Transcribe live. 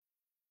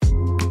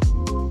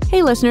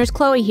Hey listeners,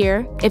 Chloe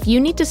here. If you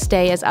need to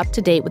stay as up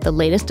to date with the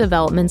latest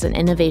developments and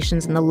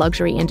innovations in the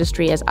luxury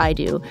industry as I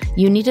do,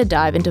 you need to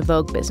dive into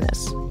Vogue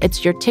Business.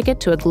 It's your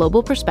ticket to a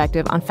global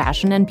perspective on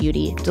fashion and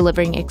beauty,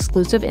 delivering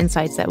exclusive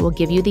insights that will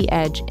give you the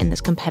edge in this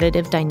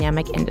competitive,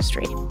 dynamic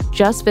industry.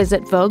 Just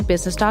visit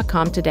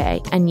VogueBusiness.com today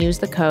and use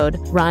the code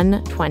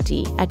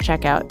RUN20 at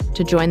checkout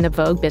to join the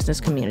Vogue Business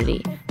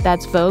community.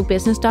 That's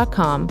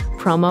VogueBusiness.com,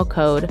 promo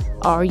code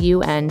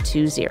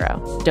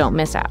RUN20. Don't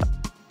miss out.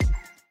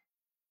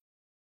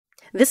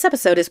 This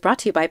episode is brought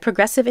to you by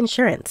Progressive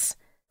Insurance.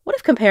 What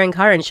if comparing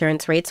car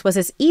insurance rates was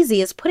as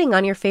easy as putting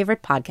on your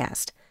favorite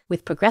podcast?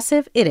 With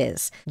Progressive, it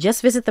is.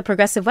 Just visit the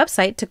Progressive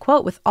website to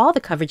quote with all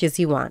the coverages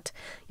you want.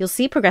 You'll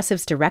see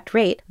Progressive's direct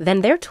rate,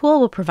 then their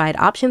tool will provide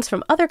options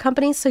from other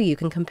companies so you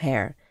can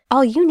compare.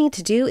 All you need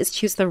to do is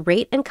choose the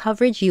rate and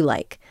coverage you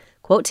like.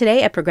 Quote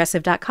today at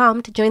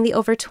Progressive.com to join the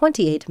over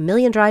 28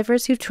 million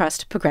drivers who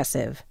trust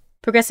Progressive.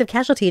 Progressive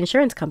Casualty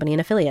Insurance Company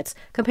and Affiliates.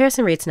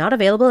 Comparison rates not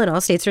available in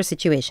all states or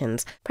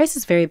situations.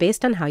 Prices vary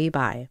based on how you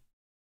buy.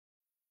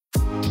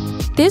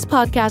 This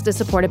podcast is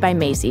supported by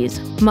Macy's.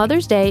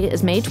 Mother's Day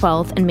is May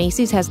 12th, and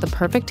Macy's has the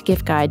perfect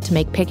gift guide to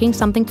make picking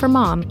something for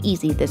mom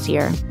easy this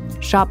year.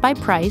 Shop by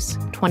price,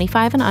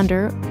 25 and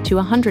under to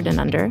 100 and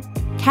under,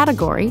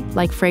 category,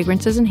 like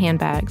fragrances and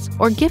handbags,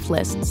 or gift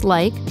lists,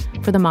 like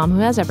for the mom who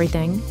has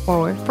everything,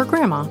 or for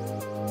grandma.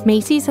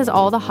 Macy's has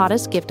all the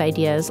hottest gift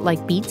ideas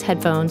like Beats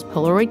headphones,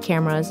 Polaroid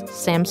cameras,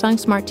 Samsung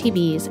smart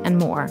TVs, and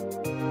more.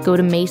 Go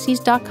to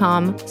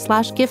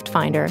Macys.com/gift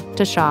finder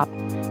to shop.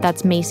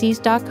 That's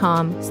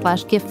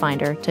Macys.com/gift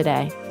finder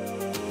today.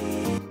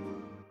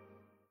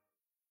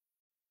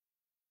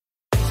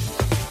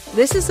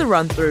 This is The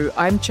Run Through.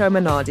 I'm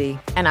Choma Nardi.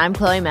 And I'm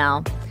Chloe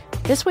Mel.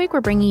 This week we're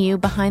bringing you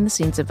behind the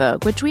scenes of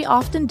Vogue, which we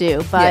often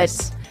do, but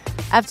Yes.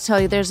 I have to tell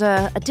you, there's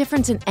a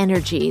difference in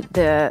energy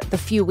the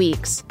few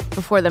weeks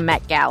before the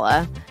Met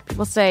Gala.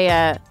 People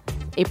say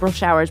April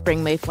showers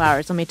bring May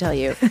flowers. Let me tell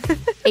you,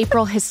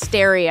 April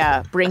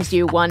hysteria brings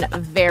you one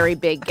very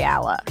big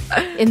gala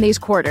in these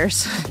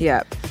quarters.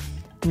 Yep.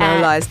 No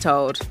lies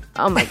told.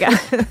 Oh, my God.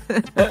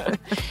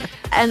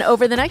 And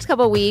over the next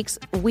couple of weeks,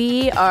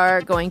 we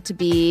are going to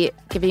be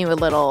giving you a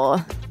little,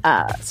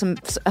 a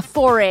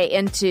foray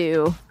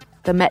into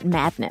the Met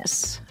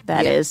madness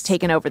that is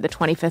taking over the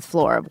 25th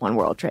floor of One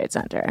World Trade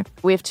Center.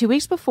 We have 2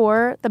 weeks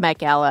before the Met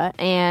Gala,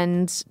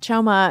 and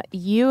Choma,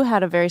 you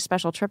had a very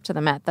special trip to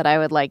the Met that I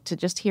would like to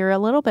just hear a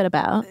little bit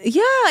about.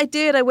 Yeah, I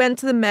did. I went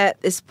to the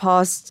Met this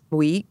past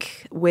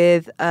week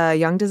with a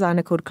young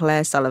designer called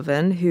Claire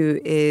Sullivan, who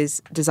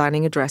is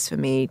designing a dress for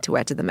me to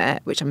wear to the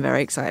Met, which I'm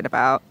very excited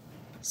about.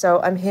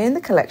 So I'm here in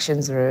the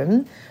collections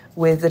room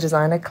with the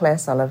designer Claire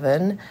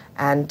Sullivan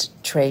and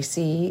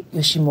Tracy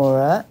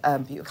Yoshimura.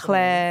 Beautiful.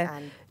 Claire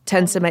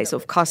tends to make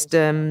sort of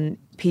custom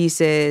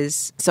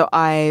pieces. So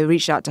I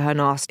reached out to her and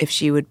asked if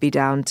she would be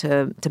down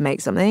to make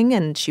something,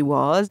 and she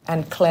was.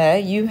 And Claire,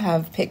 you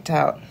have picked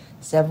out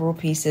several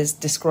pieces.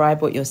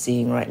 Describe what you're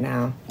seeing right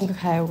now.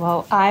 Okay,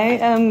 well, I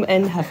am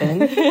in heaven.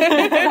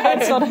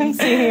 That's what I'm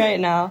seeing right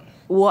now.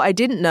 What I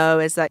didn't know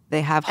is that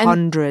they have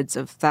hundreds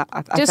of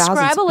thousands of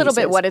Describe a little pieces.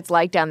 bit what it's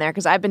like down there,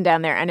 because I've been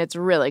down there and it's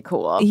really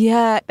cool.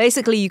 Yeah,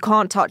 basically you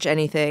can't touch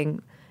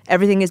anything.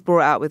 Everything is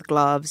brought out with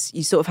gloves.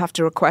 You sort of have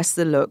to request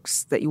the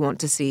looks that you want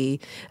to see.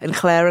 And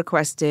Claire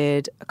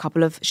requested a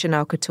couple of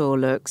Chanel Couture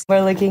looks.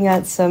 We're looking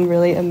at some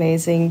really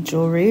amazing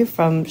jewelry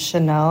from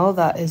Chanel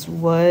that is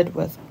wood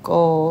with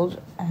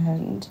gold.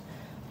 And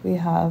we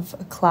have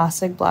a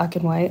classic black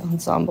and white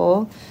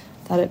ensemble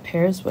that it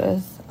pairs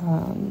with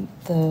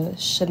the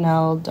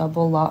Chanel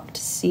double locked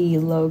C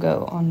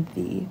logo on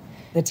the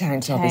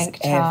tank top is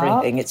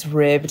everything. It's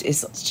ribbed.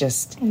 It's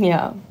just,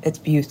 it's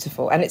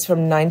beautiful. And it's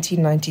from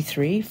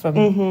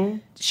 1993.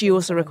 She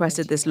also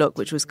requested this look,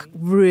 which was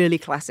really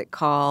classic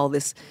Carl,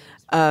 this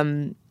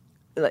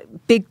like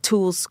big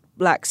tools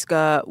black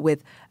skirt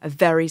with a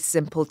very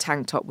simple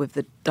tank top with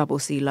the double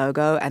C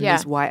logo and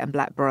these white and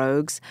black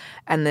brogues.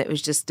 And it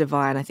was just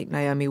divine. I think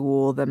Naomi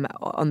wore them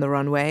on the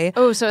runway.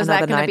 Oh, so is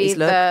that going to be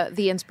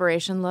the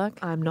inspiration look?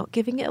 I'm not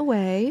giving it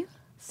away.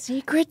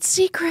 Secrets.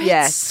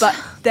 Yes, but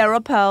there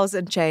are pearls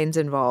and chains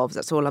involved.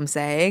 That's all I'm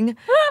saying.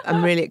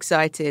 I'm really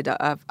excited.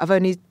 I've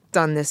only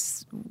done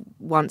this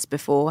once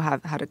before,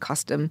 have had a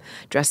custom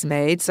dress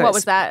made. So what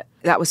was that?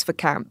 That was for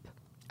camp.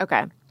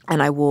 Okay.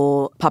 And I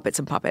wore Puppets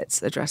and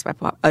Puppets, a dress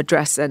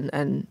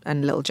and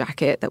little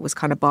jacket that was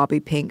kind of Barbie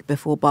pink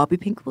before Barbie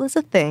pink was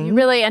a thing. You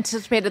really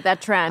anticipated that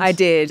trend. I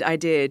did.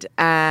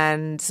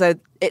 And so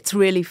it's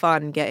really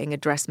fun getting a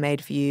dress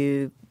made for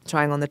you,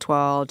 trying on the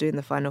toile, doing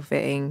the final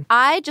fitting.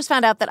 I just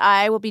found out that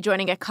I will be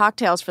joining at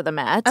Cocktails for the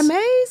Met.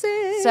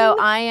 Amazing. So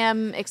I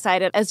am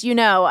excited. As you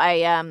know,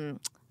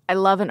 I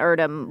love an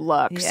Erdem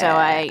look, so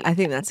I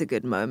think that's a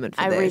good moment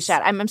for this. I reached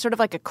out. I'm sort of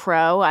like a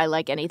crow. I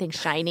like anything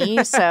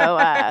shiny, so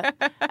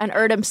an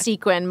Erdem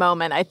sequin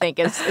moment, I think,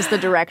 is the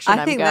direction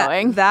I'm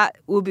going. That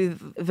will be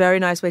a very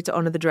nice way to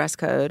honor the dress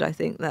code. I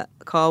think that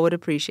Carl would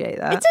appreciate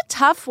that. It's a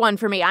tough one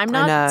for me. I'm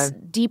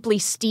not deeply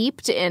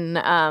steeped in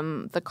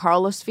the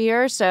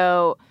Carlosphere,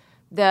 so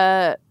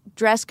the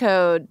dress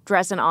code,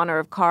 dress in honor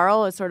of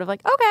Carl, is sort of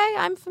like, okay,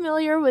 I'm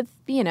familiar with,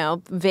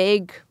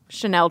 vague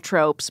Chanel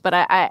tropes, but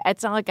I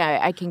it's not like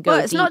I can go. Well,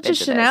 it's deep not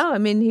just into Chanel. this. I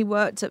mean, he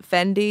worked at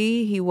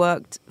Fendi. He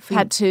worked for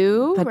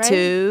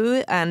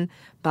Patou, and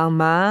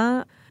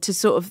Balmain, to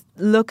sort of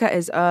look at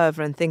his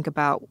oeuvre and think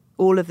about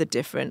all of the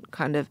different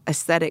kind of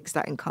aesthetics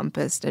that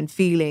encompassed and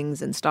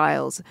feelings and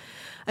styles.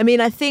 I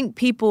mean, I think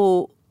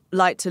people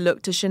like to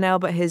look to Chanel,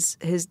 but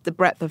the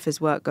breadth of his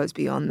work goes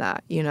beyond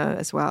that,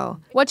 as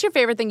well. What's your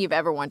favorite thing you've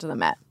ever worn to the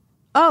Met?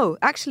 Oh,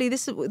 actually,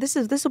 this will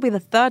be the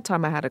third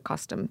time I had a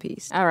custom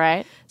piece. All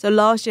right. So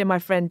last year, my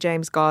friend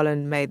James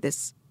Garland made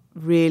this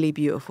really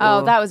beautiful.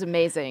 Oh, that was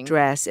amazing.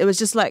 Dress. It was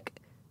just like,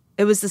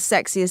 it was the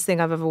sexiest thing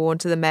I've ever worn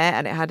to the Met,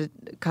 and it had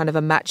a kind of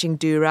a matching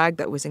do-rag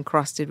that was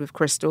encrusted with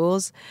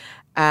crystals.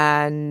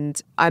 And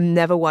I'm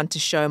never one to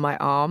show my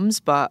arms,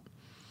 but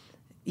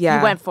yeah,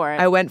 you went for it.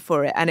 I went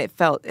for it, and it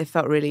felt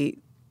really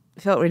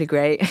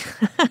great.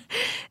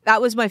 That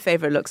was my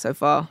favorite look so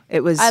far.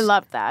 It was. I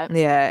loved that.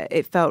 Yeah,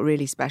 it felt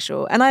really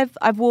special. And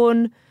I've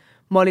worn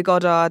Molly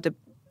Goddard.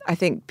 I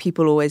think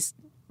people always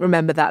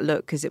remember that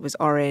look because it was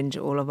orange.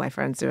 All of my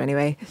friends do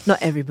anyway.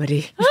 Not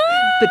everybody,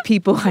 but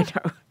people I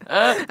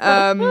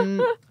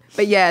know.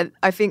 But yeah,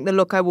 I think the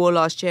look I wore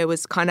last year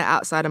was kind of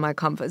outside of my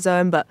comfort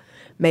zone, but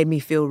made me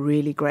feel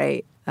really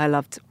great. I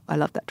loved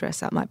that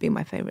dress. That might be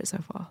my favorite so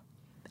far.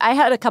 I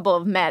had a couple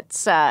of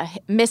Mets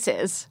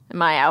misses in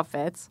my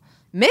outfits.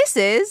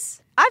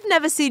 Misses? I've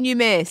never seen you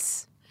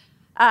miss.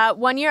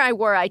 One year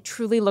I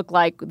truly looked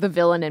like the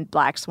villain in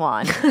Black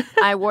Swan.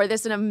 I wore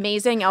an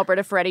amazing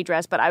Alberta Ferretti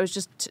dress, but I was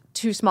just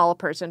too small a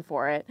person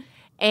for it.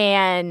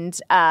 And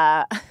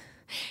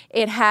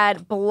it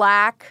had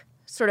black,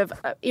 sort of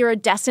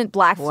iridescent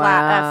black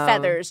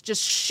feathers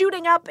just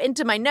shooting up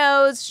into my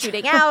nose,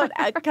 shooting out,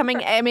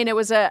 coming. I mean, it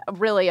was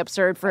really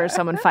absurd for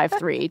someone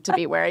 5'3" to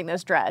be wearing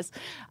this dress.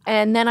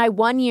 And then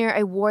one year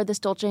I wore this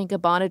Dolce &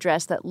 Gabbana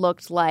dress that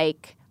looked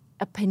like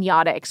a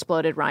piñata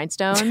exploded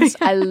rhinestones.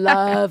 I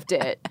loved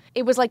it.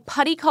 It was like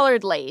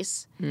putty-colored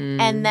lace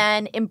and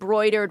then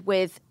embroidered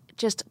with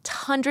just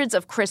hundreds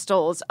of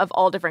crystals of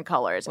all different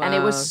colors. Wow. And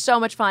it was so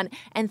much fun.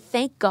 And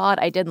thank God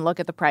I didn't look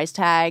at the price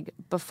tag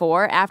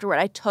before. Afterward,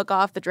 I took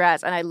off the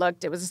dress and I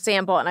looked. It was a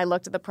sample and I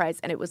looked at the price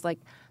and it was like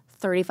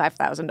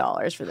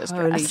 $35,000 for this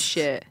dress. Holy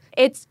shit.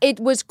 It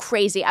was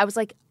crazy. I was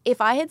like, if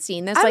I had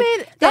seen this, I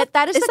mean,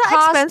 that is the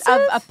cost expensive?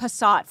 of a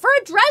Passat. For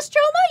a dress,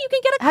 Joma, you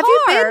can get a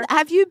car.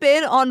 Have you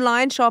been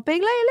online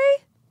shopping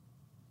lately?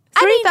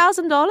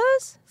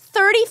 $3,000?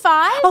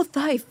 35? Oh,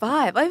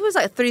 35. I was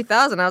like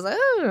 3,000. I was like,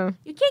 oh.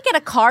 You can't get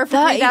a car for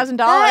 $3,000.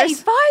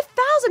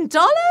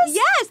 $35,000?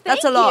 Yes,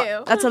 That's a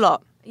lot. That's a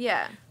lot.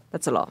 Yeah.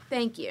 That's a lot.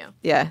 Thank you.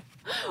 Yeah.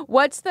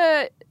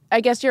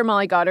 I guess your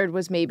Molly Goddard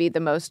was maybe the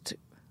most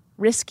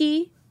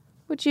risky,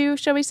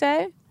 shall we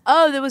say?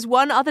 Oh, there was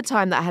one other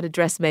time that I had a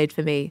dress made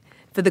for me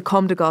for the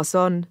Comme des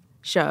Garçons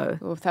show.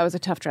 Oh, that was a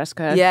tough dress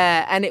code.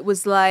 Yeah, and it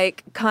was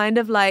kind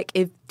of like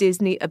a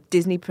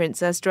Disney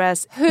princess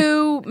dress.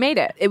 Who made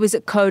it? It was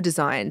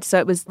co-designed. So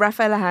it was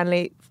Raffaella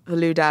Hanley for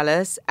Lou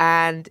Dallas,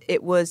 and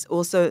it was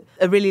also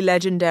a really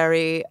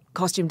legendary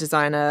costume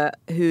designer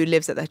who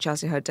lives at the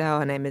Chelsea Hotel.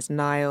 Her name is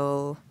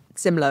Niall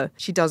Simlow.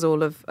 She does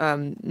all of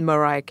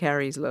Mariah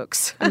Carey's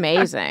looks.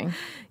 Amazing.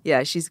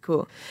 Yeah, she's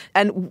cool.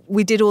 And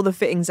we did all the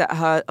fittings at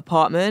her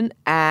apartment,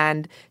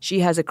 and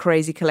she has a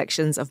crazy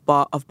collections of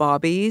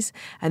Barbies.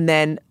 And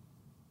then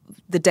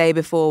the day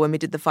before, when we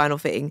did the final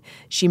fitting,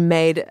 she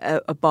made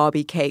a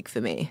Barbie cake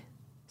for me.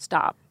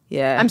 Stop.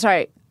 Yeah. I'm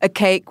sorry. A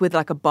cake with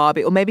like a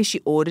Barbie, or maybe she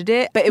ordered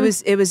it, but it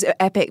was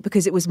epic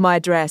because it was my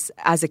dress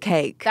as a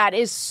cake. That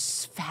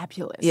is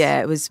fabulous.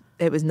 Yeah, it was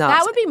nuts.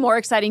 That would be more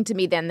exciting to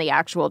me than the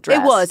actual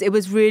dress. It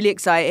was really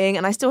exciting,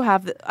 and I still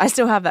have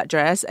that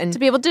dress, and to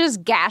be able to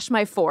just gash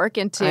my fork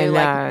into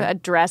like a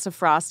dress of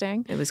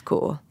frosting. It was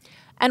cool.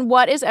 And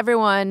what is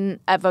everyone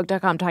at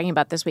Vogue.com talking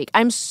about this week?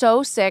 I'm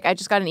so sick. I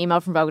just got an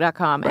email from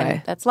Vogue.com,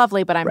 and that's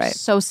lovely, but I'm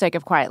so sick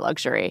of quiet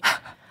luxury.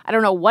 I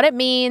don't know what it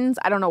means.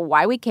 I don't know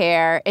why we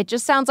care. It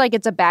just sounds like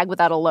it's a bag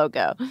without a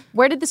logo.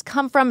 Where did this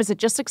come from? Is it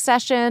just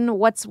Succession?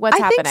 What's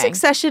happening? I think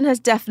Succession has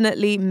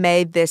definitely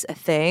made this a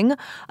thing.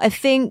 I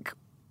think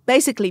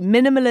basically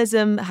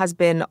minimalism has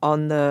been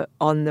on the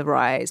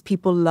rise.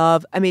 People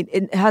love,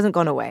 it hasn't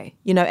gone away.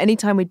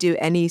 Anytime we do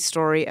any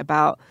story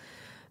about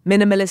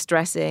minimalist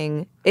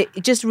dressing, it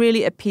just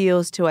really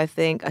appeals to, I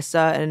think, a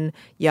certain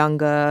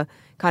younger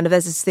kind of,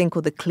 there's this thing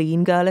called the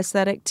clean girl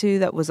aesthetic too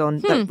that was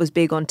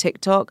big on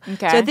TikTok.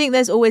 Okay. So I think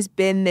there's always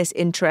been this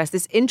interest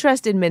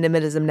in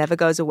minimalism never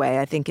goes away.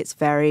 I think it's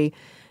very,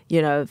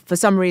 for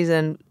some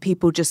reason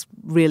people just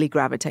really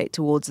gravitate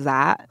towards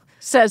that.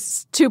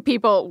 Says two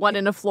people, one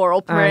in a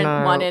floral print,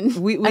 one in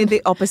we're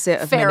the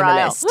opposite of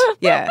minimalist.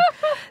 Yeah.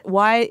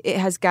 Why it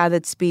has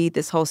gathered speed,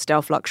 this whole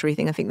stealth luxury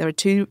thing, I think there are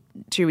two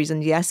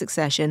reasons. Yes,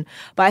 Succession,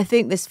 but I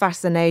think this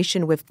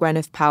fascination with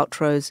Gwyneth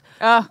Paltrow's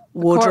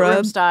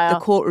wardrobe, the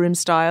courtroom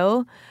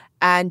style,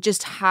 and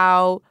just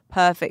how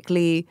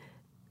perfectly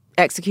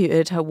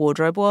executed her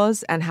wardrobe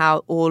was, and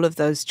how all of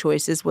those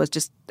choices was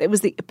it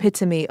was the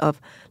epitome of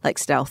like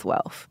stealth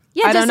wealth.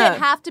 Yeah, does it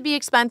have to be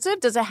expensive?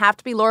 Does it have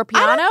to be Loro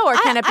Piana, or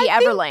can it be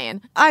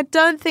Everlane? I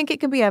don't think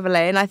it can be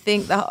Everlane. I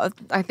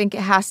think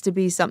it has to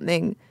be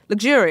something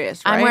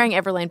luxurious, right? I'm wearing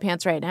Everlane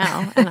pants right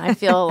now, and I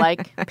feel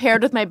like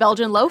paired with my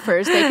Belgian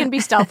loafers, they can be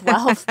stealth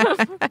wealth.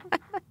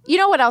 You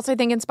know what else I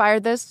think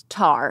inspired this?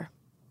 Tar.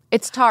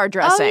 It's tar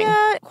dressing.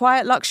 Oh, yeah.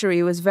 Quiet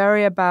Luxury was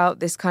very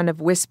about this kind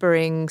of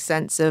whispering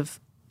sense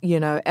of,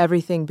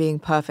 everything being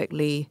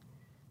perfectly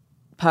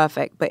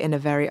perfect, but in a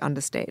very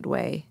understated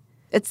way.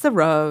 It's the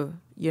row,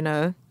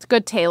 It's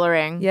good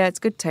tailoring. Yeah, it's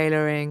good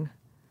tailoring.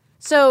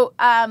 So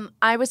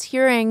I was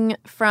hearing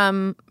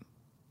from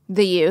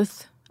the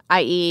youth,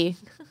 i.e.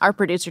 our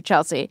producer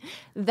Chelsea,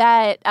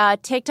 that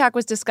TikTok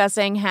was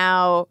discussing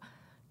how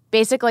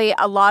basically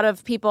a lot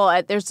of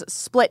people, there's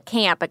split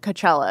camp at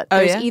Coachella.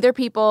 There's either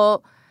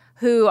people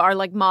who are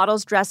like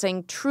models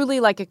dressing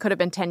truly like it could have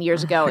been 10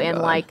 years ago in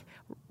like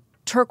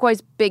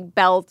turquoise big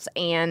belts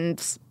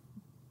and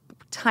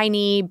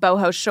tiny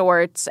boho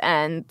shorts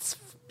and,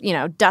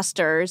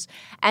 dusters.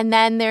 And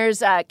then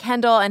there's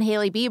Kendall and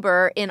Hailey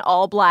Bieber in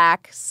all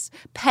blacks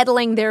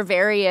peddling their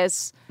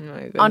various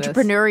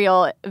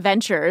entrepreneurial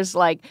ventures.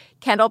 Like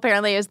Kendall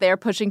apparently is there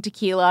pushing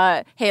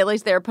tequila.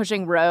 Hailey's there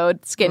pushing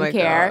Rhode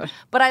skincare.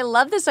 But I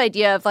love this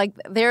idea of like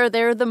they're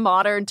the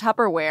modern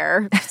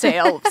Tupperware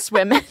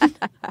saleswomen.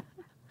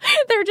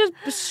 They're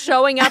just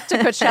showing up to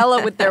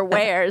Coachella with their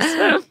wares.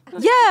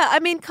 Yeah, I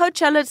mean,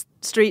 Coachella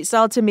street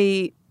style to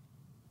me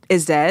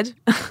is dead.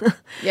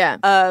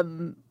 Yeah.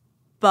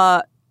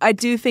 But I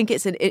do think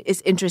it's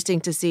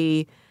interesting to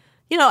see,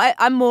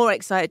 I'm more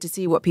excited to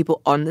see what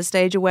people on the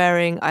stage are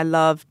wearing. I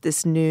love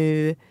this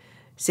new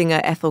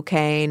singer, Ethel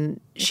Cain.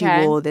 She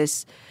wore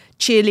this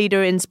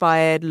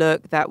cheerleader-inspired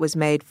look that was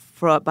made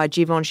by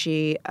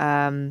Givenchy.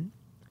 And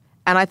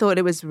I thought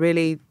it was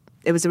really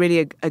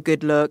a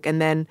good look.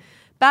 And then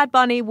Bad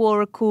Bunny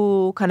wore a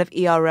cool kind of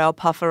ERL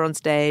puffer on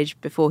stage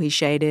before he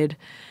shaded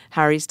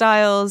Harry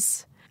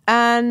Styles.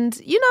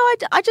 And,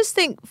 I just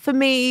think for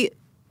me,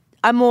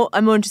 I'm more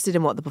interested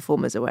in what the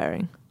performers are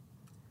wearing.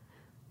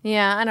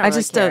 Yeah, I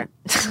don't care.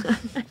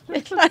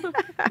 Don't.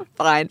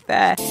 Fine,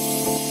 fair.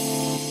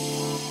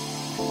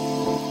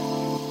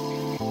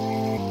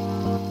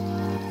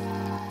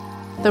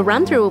 The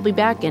run-through will be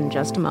back in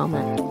just a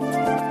moment.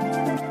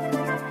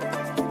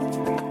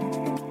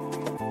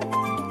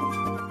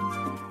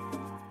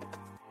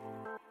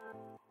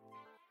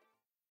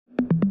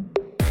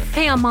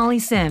 Hey, I'm Molly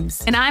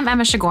Sims. And I'm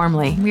Emma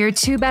Shagormley. We are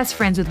two best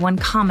friends with one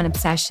common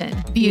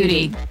obsession.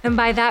 Beauty. And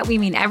by that, we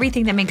mean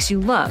everything that makes you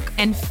look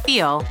And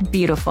feel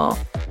beautiful.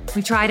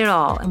 We tried it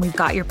all, and we've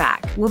got your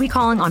back. We'll be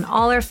calling on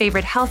all our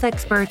favorite health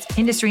experts,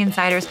 industry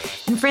insiders,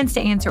 and friends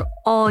to answer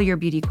all your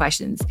beauty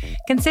questions.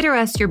 Consider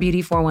us your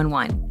beauty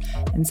 411,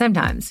 and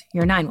sometimes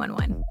your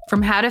 911.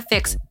 from how to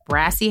fix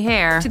brassy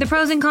hair To the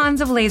pros and cons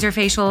of laser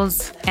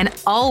facials, and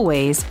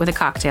always with a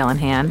cocktail in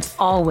hand.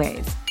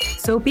 always.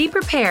 So be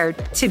prepared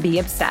to be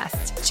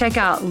obsessed. Check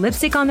out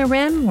Lipstick on the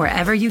Rim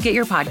wherever you get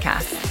your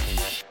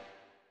podcasts.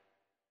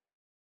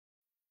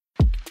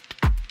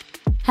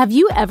 Have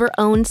you ever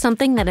owned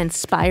something that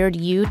inspired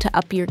you to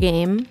up your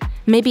game?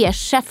 Maybe a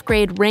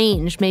chef-grade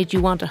range made you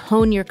want to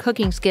hone your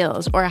cooking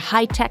skills, or a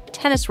high-tech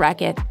tennis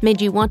racket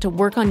made you want to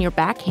work on your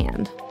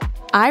backhand.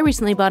 I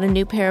recently bought a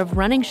new pair of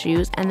running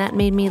shoes, and that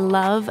made me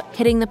love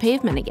hitting the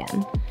pavement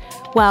again.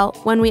 Well,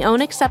 when we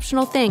own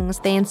exceptional things,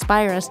 they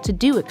inspire us to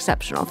do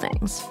exceptional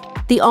things.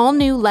 The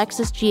all-new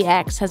Lexus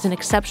GX has an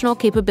exceptional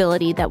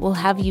capability that will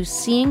have you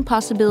seeing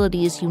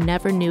possibilities you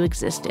never knew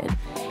existed.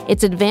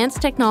 Its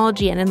advanced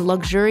technology and a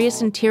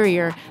luxurious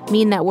interior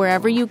mean that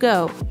wherever you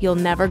go, you'll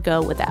never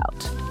go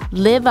without.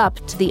 Live up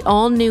to the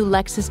all-new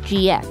Lexus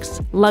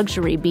GX,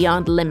 luxury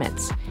beyond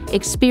limits.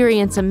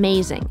 Experience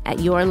amazing at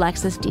your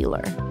Lexus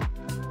dealer.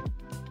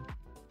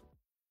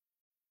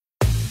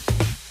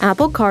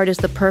 Apple Card is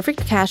the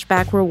perfect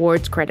cashback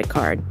rewards credit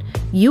card.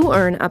 You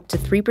earn up to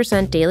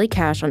 3% daily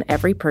cash on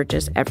every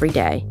purchase every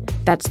day.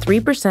 That's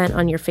 3%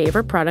 on your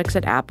favorite products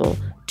at Apple,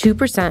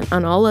 2%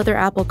 on all other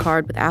Apple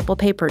Card with Apple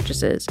Pay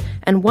purchases,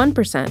 and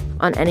 1%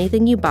 on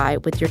anything you buy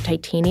with your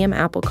titanium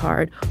Apple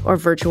Card or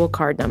virtual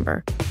card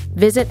number.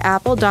 Visit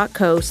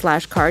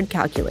apple.co/card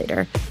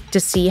calculator to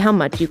see how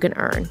much you can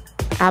earn.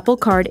 Apple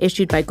Card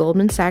issued by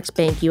Goldman Sachs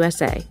Bank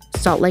USA,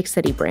 Salt Lake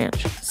City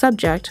branch,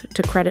 subject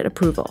to credit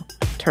approval.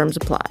 Terms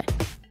apply.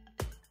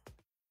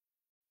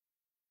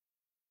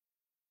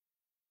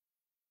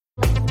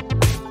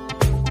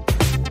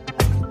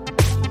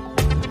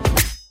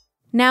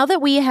 Now that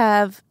we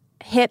have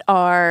hit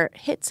our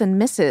hits and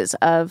misses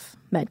of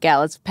Met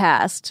Gala's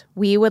past,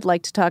 we would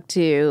like to talk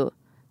to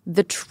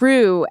the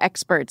true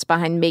experts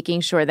behind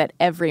making sure that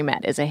every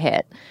Met is a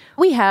hit.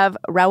 We have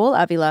Raul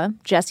Avila,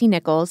 Jesse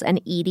Nichols, and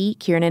Edie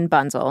Kiernan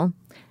Bunzel,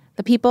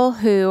 the people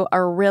who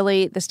are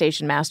really the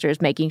station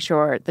masters making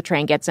sure the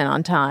train gets in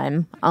on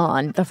time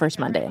on the first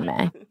Monday in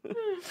May.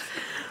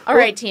 All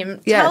right,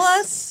 team, tell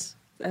us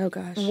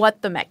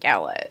what the Met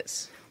Gala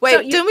is.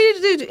 Wait, don't we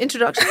need to do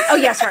introductions? Oh,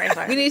 yeah, sorry.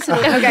 We need to...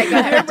 Okay, go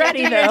ahead. We're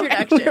ready, Do your though.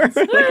 introductions.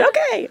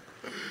 Okay.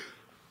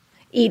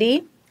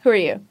 Edie, Who are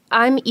you?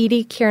 I'm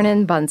Edie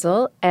Kiernan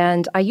Bunzel,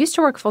 and I used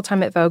to work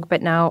full-time at Vogue,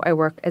 but now I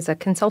work as a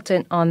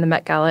consultant on the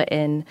Met Gala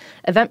in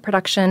event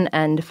production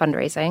and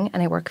fundraising,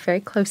 and I work very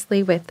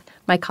closely with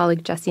my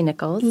colleague Jessie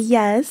Nichols.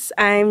 Yes,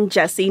 I'm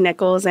Jessie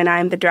Nichols, and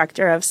I'm the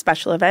Director of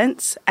Special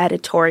Events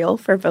Editorial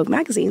for Vogue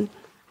magazine.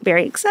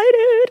 Very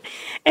excited.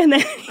 And then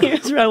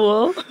here's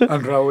Raul.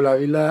 I'm Raul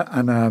Avila,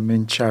 and I'm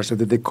in charge of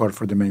the decor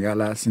for the Met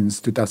Gala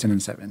since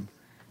 2007.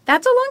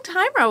 That's a long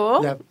time,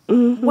 Raul. Yep.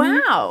 Mm-hmm.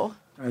 Wow.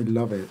 I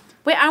love it.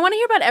 Wait, I want to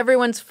hear about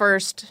everyo's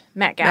first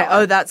Met Gala.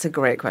 Oh, that's a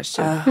great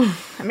question.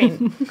 I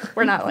mean,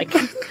 we're not like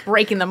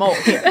breaking the mold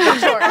here. For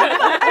sure.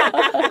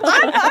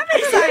 I'm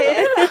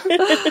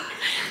excited.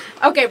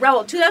 Okay,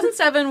 Raul,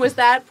 2007, was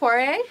that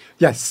Poirier?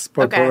 Yes,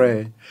 Paul Okay.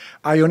 Poirier.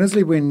 I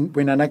honestly, when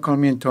Anna called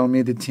me and told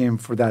me the team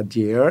for that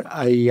year,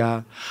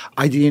 I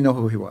didn't know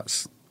who he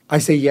was. I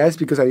say yes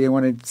because I didn't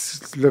want it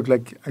to look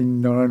like I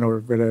know or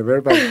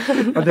whatever. But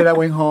and then I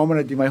went home and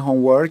I did my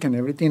homework and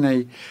everything.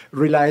 I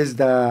realized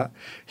that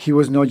he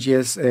was not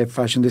just a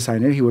fashion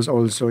designer; he was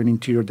also an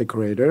interior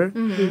decorator.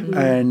 Mm-hmm.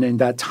 And in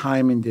that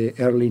time, in the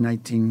early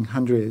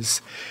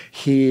 1900s,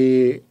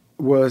 he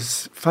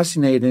was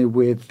fascinated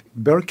with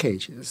bird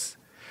cages.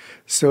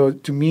 So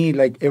to me,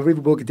 like every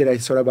book that I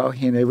saw about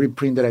him, every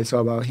print that I saw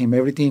about him,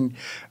 everything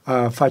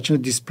fashion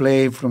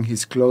display from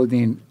his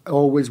clothing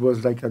always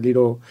was like a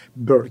little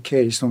bird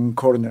cage on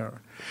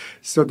corner.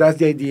 So that's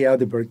the idea of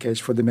the bird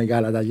cage for the Met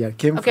Gala that year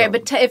came from. Okay,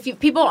 but if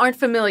people aren't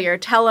familiar,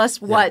 tell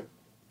us what,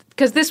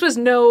 because this was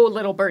no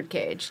little bird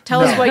cage. Tell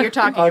us what you're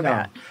talking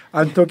about. No.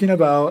 I'm talking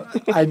about,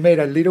 I made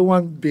a little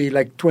one be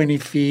like 20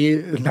 feet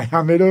in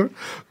diameter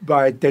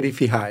by 30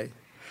 feet high.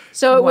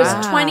 So it was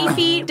 20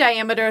 feet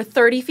diameter,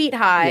 30 feet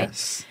high.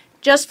 Yes.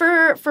 Just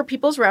for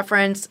people's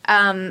reference,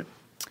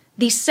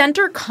 the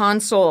center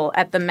console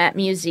at the Met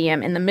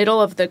Museum in the middle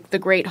of the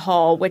Great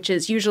Hall, which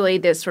is usually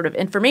this sort of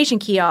information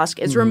kiosk,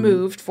 is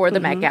removed for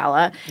the Met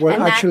Gala. Well,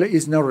 and actually,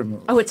 it's not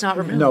removed. Oh, it's not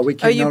removed? No, we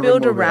cannot you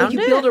build remove around it.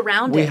 You build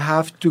around We it.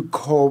 have to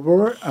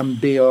cover and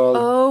build.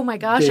 Oh my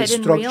gosh, the I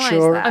didn't realize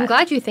structure. that. I'm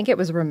glad you think it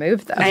was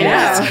removed, though. I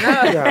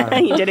know. Yeah.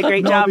 You did a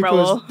great job,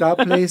 because Raul. that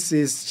place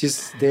is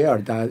just there.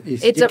 That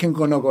is, It's it a- can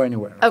not go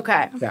anywhere.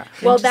 Okay. Yeah.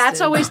 Well, that's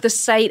always the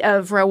site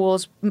of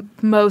Raul's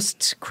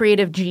most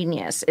creative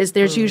genius. Is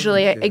there's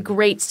usually a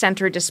great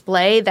center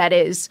display that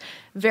is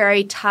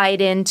very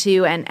tied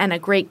into and a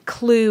great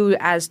clue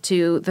as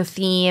to the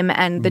theme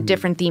and the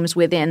different themes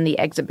within the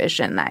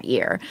exhibition that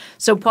year.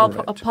 So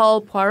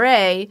Paul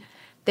Poirier,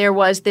 there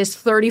was this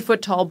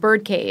 30-foot tall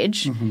bird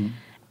cage,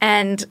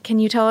 and can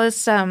you tell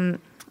us a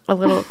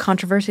little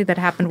controversy that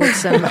happened with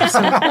some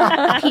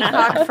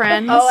peacock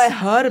friends? Oh, I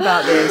heard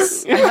about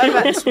this. I heard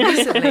about this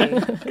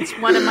recently. It's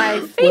one of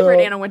my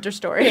favorite Anna Wintour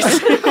stories.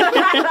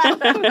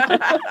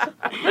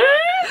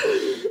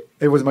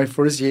 It was my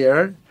first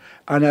year,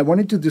 and I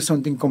wanted to do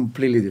something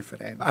completely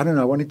different. I don't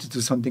know. I wanted to do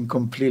something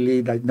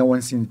completely like no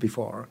one's seen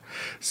before.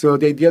 So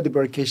the idea of the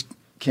birdcage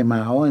came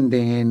out, and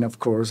then, of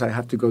course, I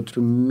had to go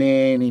through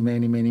many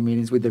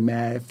meetings with the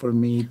Met for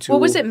me to...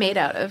 What was it made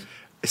out of?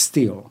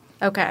 Steel.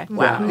 Okay.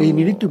 Wow. It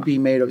needed to be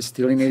made of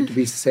steel. It needed to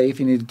be safe.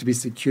 It needed to be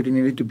secure. It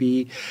needed to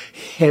be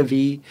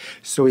heavy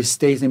so it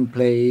stays in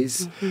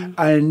place.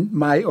 And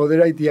my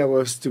other idea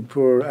was to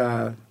put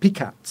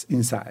peacocks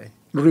inside,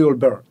 real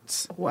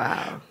birds.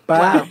 Wow.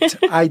 But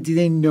I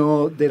didn't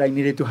know that I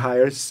needed to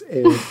hire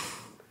a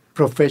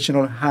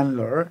professional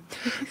handler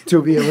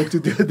to be able to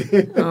do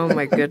this. Oh,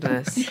 my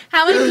goodness.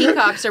 How many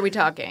peacocks are we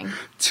talking?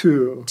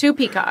 Two. Two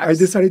peacocks. I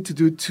decided to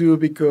do two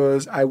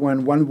because I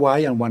want one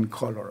white and one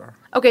color.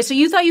 Okay, so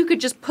you thought you could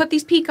just put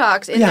these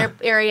peacocks in their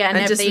area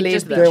and just they'd leave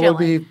just be them. They will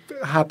chilling.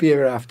 be happy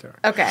ever after.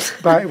 Okay.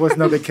 But it was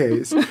not the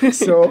case.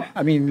 So,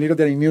 I mean, little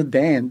did I knew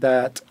then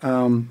that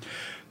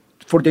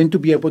for them to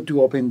be able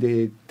to open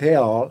the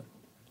tail,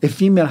 a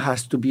female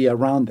has to be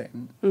around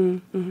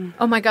them.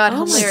 Oh my God,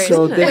 hilarious.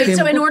 So they Wait, can-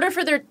 so in order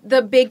for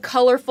the big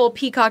colorful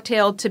peacock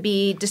tail to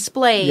be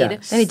displayed,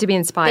 Yes. They need to be they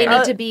inspired.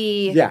 need to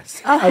be Yes.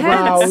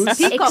 Aroused,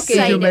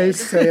 Peacocking. you may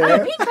say.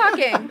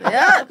 peacocking.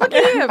 Yeah, look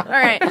at him. All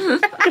right.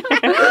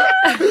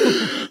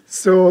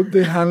 So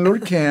the handler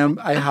came.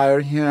 I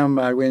hired him.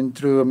 I went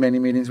through many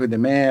meetings with the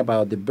Met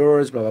about the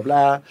birds, blah, blah,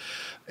 blah.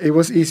 It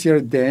was easier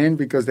then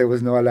because there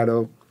was not a lot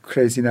of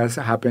craziness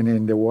happening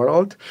in the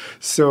world.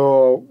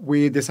 So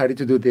we decided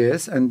to do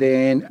this. And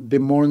then the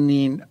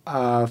morning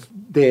of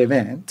the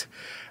event,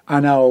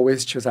 and I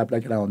always shows up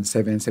like around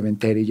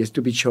 7:30 just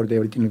to be sure that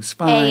everything looks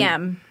fine.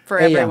 AM for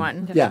AM.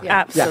 everyone. Yeah,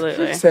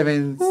 Absolutely. Yeah.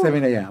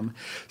 7 a.m.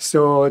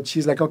 So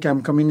she's like, okay,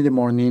 I'm coming in the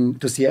morning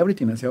to see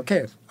everything. I said,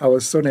 okay. I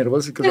was so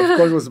nervous because, of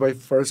course, it was my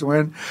first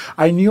one.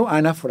 I knew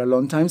Anna for a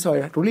long time, so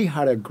I really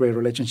had a great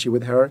relationship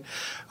with her.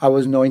 I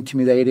was not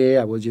intimidated.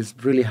 I was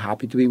just really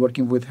happy to be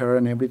working with her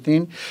and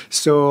everything.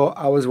 So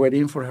I was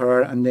waiting for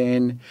her, and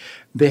then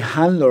the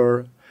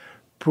handler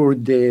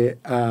put the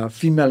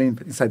female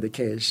inside the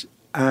cage,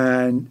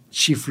 and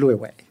she flew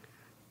away.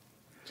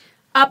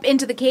 Up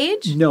into the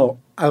cage? No,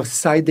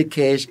 outside the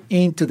cage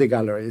into the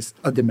galleries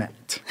of the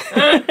Met.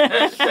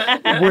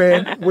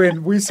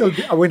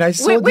 when I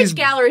saw Which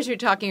galleries are you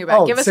talking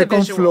about? Give us a second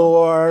visual.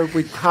 floor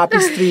with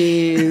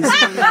tapestries.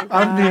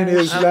 I mean,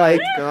 it's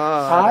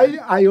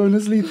I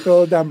honestly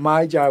thought that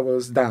my job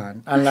was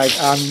done, and like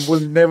I will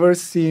never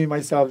see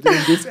myself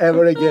doing this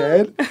ever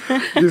again.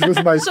 This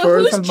was my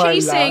first and my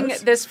who's chasing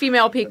last. this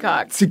female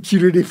peacock?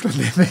 Security from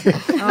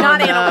the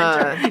Not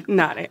Anna Wintour.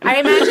 Not it. I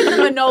imagine the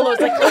Manolos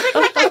like clack,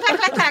 clack, clack,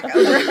 clack, clack,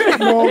 over.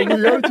 No,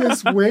 we are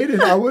just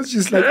waiting. I was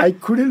just like, I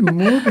couldn't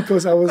move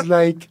because I was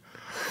like,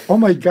 oh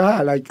my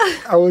God, like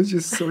I was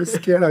just so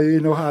scared. I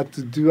didn't know how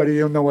to do. I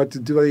didn't know what to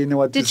do. I didn't know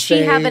what to say. Did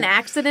she have an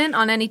accident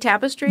on any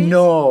tapestries?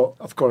 No,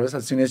 of course.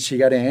 As soon as she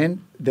got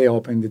in, they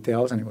opened the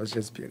tails and it was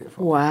just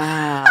beautiful.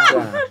 Wow.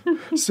 Yeah.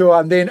 So,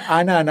 and then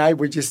Anna and I,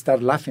 we just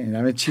started laughing.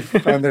 I mean, she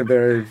found it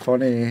very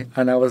funny.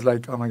 And I was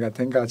like, oh my God,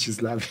 thank God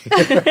she's laughing.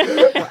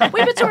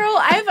 Wait, but Toril,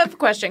 I have a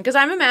question because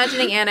I'm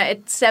imagining Anna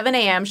at 7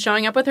 a.m.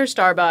 showing up with her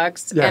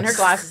Starbucks and her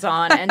glasses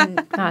on.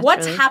 And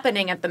what's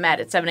happening at the Met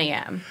at 7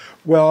 a.m.?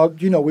 Well,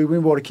 you know, we've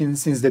been working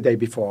since the day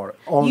before.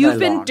 You've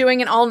been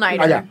doing an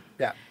all-nighter.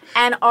 Yeah.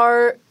 And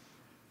are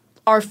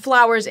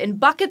flowers in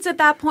buckets at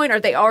that point? Are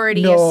they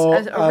already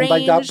arranged?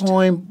 By that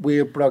point,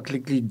 we're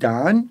practically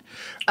done.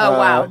 Oh,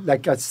 wow.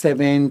 Like at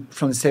 7,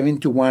 from 7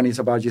 to 1 is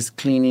about just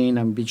cleaning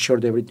and be sure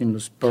that everything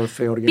looks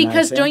perfect, organized.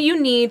 Because don't you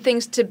need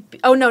things to...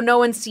 Oh, no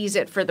one sees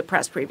it for the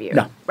press preview.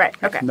 No. Right,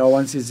 okay. No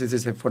one sees this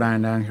except for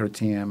Anna and her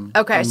team.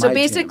 Okay, so my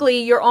basically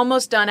team. you're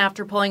almost done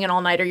after pulling an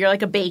all-nighter. You're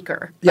like a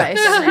baker. Yeah.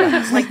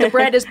 Right? Like the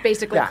bread is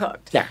basically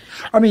cooked. Yeah.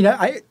 I mean,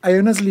 I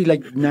honestly,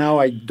 like now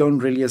I don't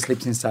really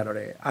sleep since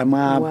Saturday. I'm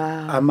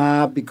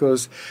up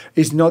because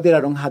it's not that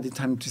I don't have the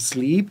time to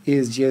sleep.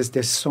 It's just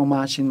there's so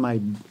much in my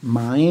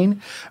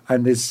mind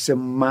and there's so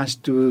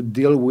much to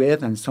deal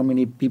with and so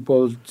many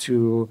people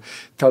to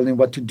tell them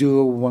what to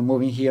do when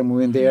moving here,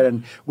 moving there.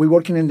 And we're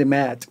working in the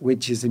Met,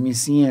 which is a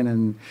museum,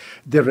 and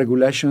the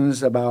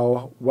regulations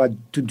about what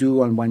to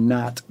do and what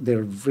not,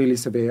 they're really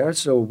severe.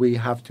 So we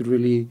have to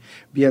really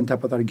be on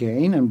top of our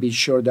game and be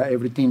sure that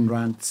everything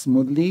runs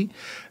smoothly.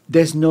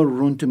 There's no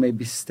room to make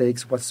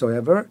mistakes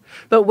whatsoever.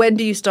 But when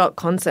do you start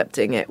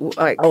concepting it?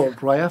 Like,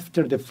 right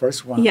after the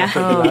first one. Yeah. After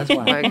the last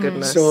one. my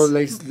goodness. So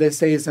let's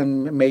say it's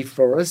on May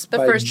 1st. The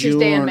by first June,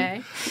 Tuesday in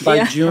May.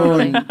 By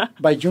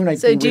June, I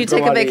So think do you we take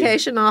a probably-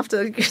 vacation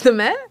after the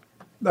Met?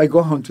 I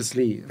go home to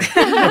sleep.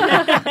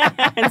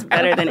 It's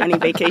better than any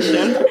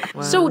vacation.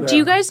 So do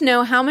you guys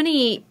know how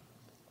many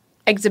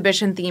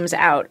exhibition themes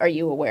out are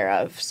you aware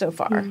of so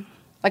far?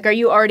 Like, are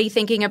you already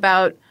thinking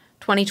about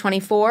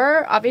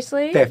 2024,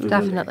 obviously?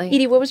 Definitely.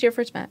 Edie, what was your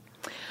first Met?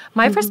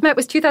 My first Met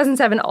was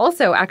 2007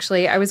 also,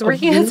 actually. I was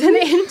working as an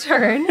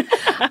intern.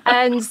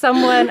 And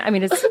someone, I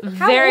mean, it's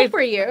How old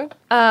were you?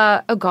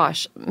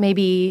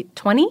 Maybe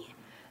 20?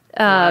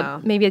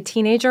 Maybe a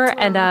teenager.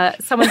 And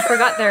someone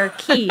forgot their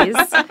keys.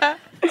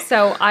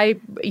 So I,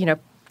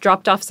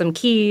 dropped off some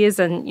keys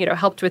and,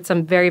 helped with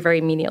some very,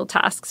 very menial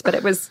tasks. But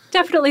it was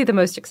definitely the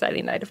most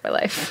exciting night of my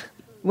life.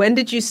 When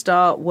did you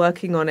start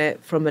working on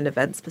it from an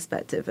events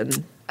perspective?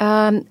 And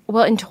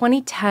well, in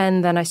 2010,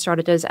 then I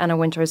started as Anna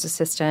Wintour's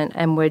assistant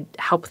and would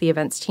help the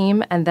events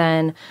team. And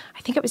then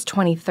I think it was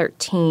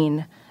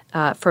 2013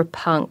 for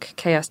Punk,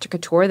 Chaos to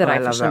Couture, that I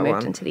officially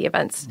moved into the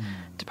events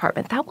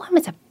department. That one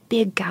was a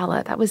big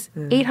gala. That was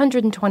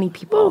 820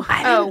 people.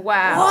 Oh,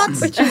 wow.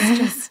 Which is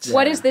just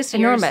What is this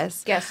year's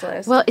enormous guest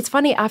list? Well, it's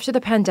funny. After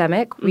the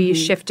pandemic, we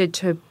shifted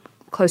to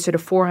closer to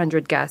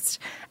 400 guests.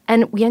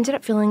 And we ended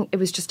up feeling it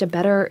was just a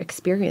better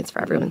experience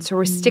for everyone. So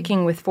we're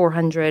sticking with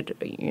 400,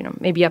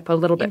 maybe up a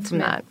little bit from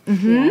that.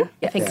 Yeah.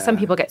 I think some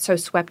people get so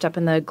swept up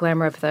in the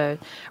glamour of the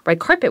red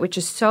carpet, which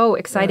is so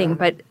exciting.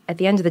 But at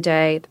the end of the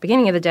day, at the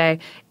beginning of the day,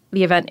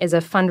 the event is a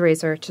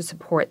fundraiser to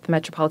support the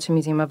Metropolitan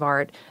Museum of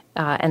Art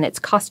and its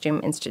Costume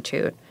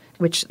Institute,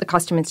 which the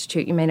Costume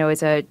Institute, you may know,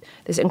 is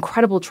this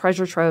incredible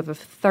treasure trove of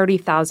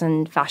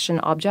 30,000 fashion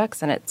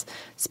objects. And it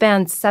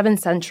spans 7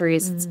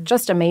 centuries. It's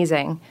just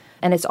amazing.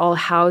 And it's all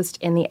housed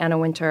in the Anna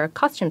Wintour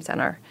Costume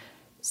Center.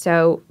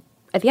 So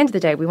at the end of the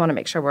day, we want to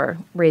make sure we're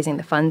raising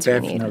the funds we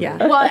need. Yeah.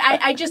 Well,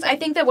 I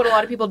think that what a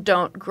lot of people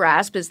don't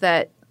grasp is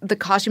that the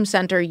Costume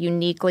Center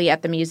uniquely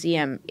at the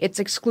museum, it's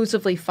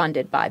exclusively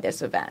funded by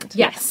this event.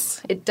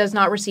 Yes. It does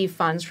not receive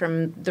funds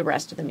from the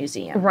rest of the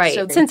museum. Right.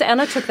 So Since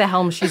Anna took the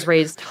helm, she's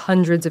raised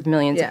hundreds of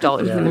millions of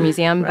dollars for the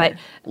museum. Right.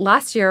 But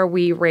last year,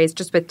 we raised,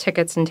 just with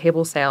tickets and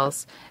table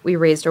sales, we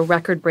raised a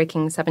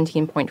record-breaking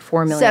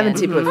 $17.4 million.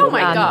 70.4. Oh,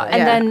 my God.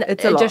 And then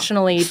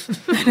additionally,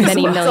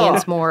 many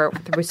millions more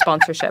through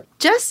sponsorship.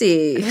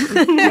 Jessie,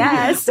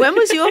 yes. When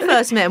was your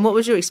first Met and what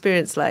was your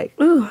experience like?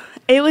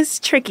 It was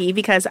tricky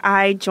because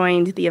I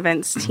joined the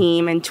events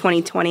team in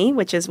 2020,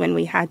 which is when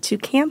we had to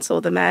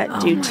cancel the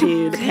Met due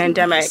to the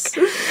pandemic.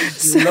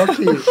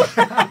 Lucky.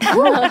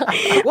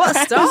 What a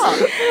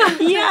start.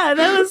 Yeah,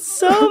 that was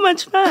so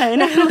much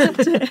fun. I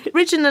loved it.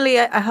 Originally,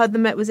 I heard the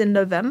Met was in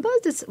November.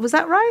 Was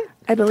that right?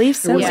 I believe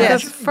so. The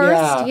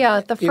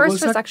first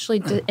was was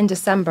actually in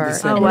December in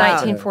December.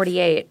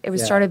 1948. It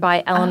was started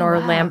by Eleanor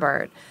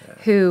Lambert,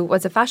 who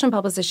was a fashion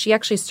publicist. She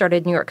actually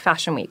started New York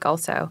Fashion Week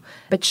also.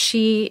 But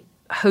she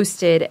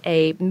hosted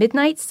a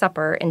midnight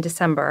supper in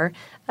December,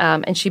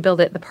 and she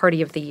billed it the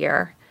party of the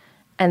year.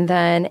 And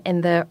then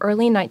in the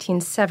early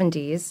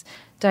 1970s,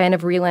 Diana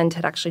Vreeland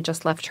had actually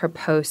just left her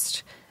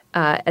post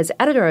as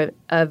editor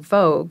of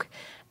Vogue,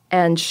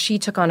 and she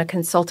took on a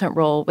consultant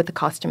role with the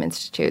Costume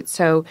Institute.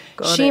 So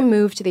she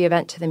moved the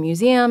event to the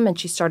museum, and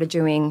she started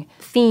doing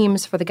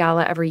themes for the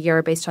gala every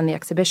year based on the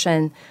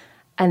exhibition.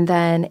 And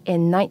then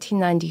in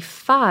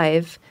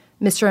 1995,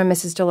 Mr. and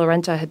Mrs. De La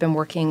Renta had been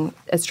working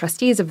as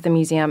trustees of the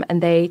museum,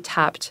 and they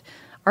tapped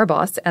our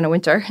boss, Anna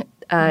Winter,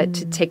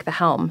 to take the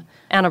helm.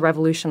 Anna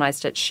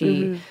revolutionized it.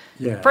 She,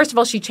 first of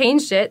all, she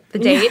changed it, the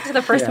date, to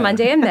the first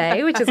Monday in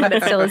May, which is what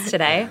it still is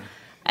today.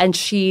 And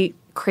she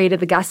created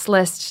the guest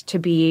list to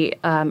be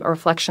a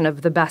reflection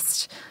of the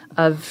best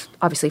of,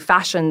 obviously,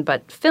 fashion,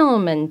 but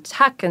film and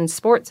tech and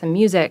sports and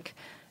music.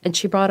 And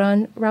she brought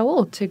on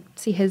Raoul to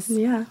see his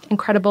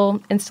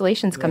incredible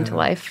installations come to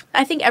life.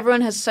 I think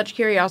everyone has such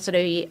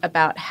curiosity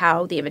about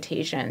how the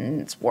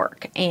invitations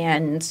work.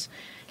 And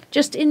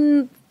just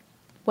in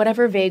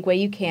whatever vague way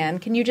you can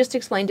you just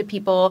explain to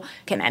people,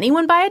 can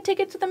anyone buy a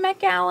ticket to the Met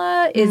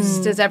Gala?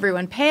 Does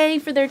everyone pay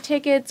for their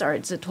tickets? Or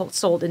is it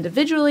sold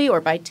individually or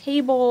by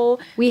table?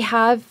 We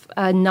have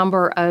a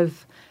number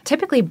of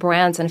typically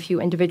brands and a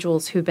few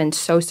individuals who've been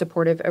so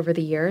supportive over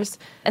the years.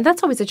 And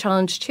that's always a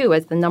challenge, too,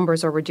 as the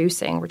numbers are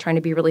reducing. We're trying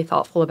to be really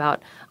thoughtful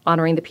about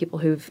honoring the people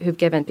who've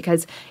given,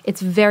 because it's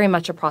very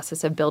much a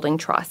process of building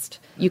trust.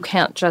 You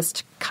can't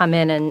just come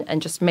in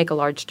and just make a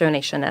large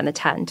donation and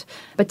attend.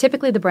 But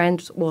typically the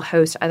brands will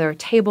host either a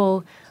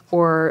table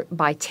or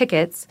buy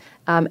tickets,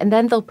 and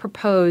then they'll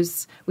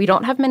propose. We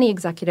don't have many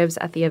executives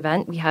at the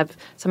event. We have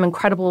some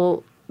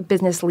incredible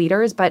business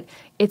leaders, but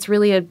it's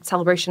really a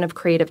celebration of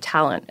creative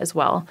talent as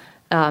well.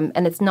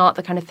 And it's not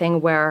the kind of thing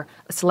where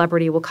a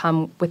celebrity will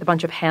come with a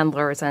bunch of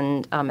handlers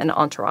and an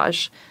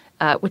entourage,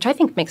 which I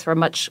think makes for a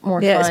much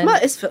more fun.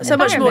 It's so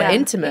much more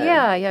intimate.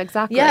 Yeah,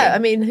 exactly. Yeah, I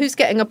mean, who's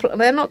getting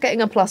they're not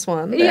getting a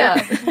 +1.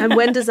 Yeah. And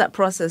when does that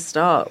process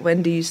start?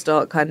 When do you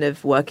start kind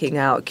of working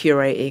out,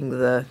 curating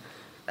the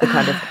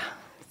kind of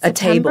a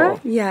table?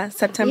 Yeah,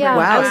 September. Yeah,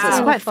 Wow, so it's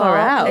quite far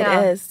out.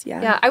 It is,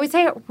 Yeah, I would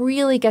say it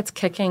really gets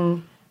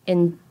kicking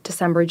in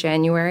December,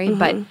 January,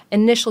 but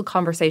initial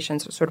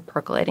conversations are sort of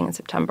percolating in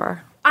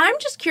September. I'm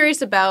just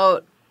curious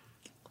about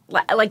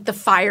like the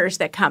fires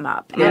that come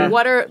up. And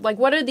what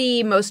are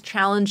the most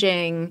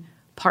challenging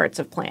parts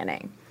of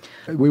planning?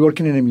 We're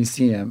working in a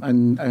museum,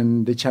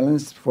 and the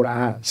challenge for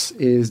us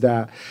is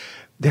that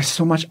there's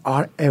so much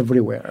art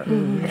everywhere.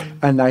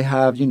 And I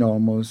have,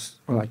 almost,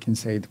 I can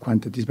say the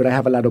quantities, but I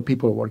have a lot of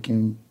people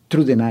working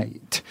through the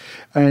night.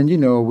 And,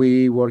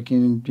 we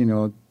working,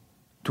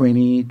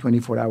 20,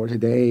 24 hours a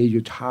day, you're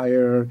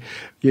tired,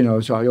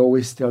 so I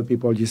always tell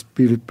people just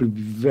be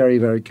very,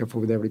 very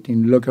careful with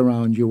everything. Look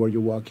around you where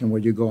you're walking,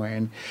 where you're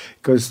going,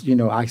 because,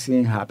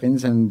 accident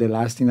happens, and the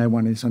last thing I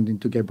want is something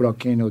to get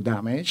broken or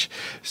damaged.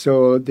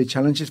 So the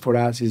challenges for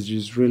us is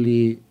just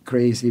really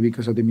crazy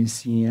because of the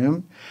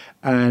museum,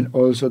 and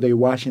also they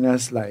watching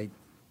us they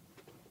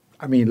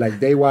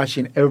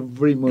watching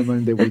every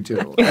movement that we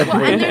do.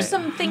 And there's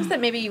some things that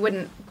maybe you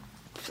wouldn't,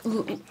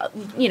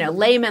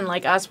 laymen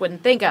like us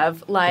wouldn't think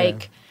of,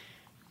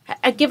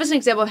 give us an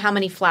example of how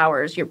many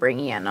flowers you're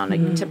bringing in on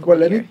a typical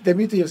year. Let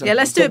me tell you something. Yeah,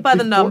 let's do it by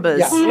the numbers.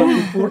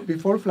 Yeah,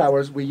 before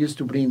flowers, we used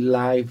to bring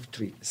live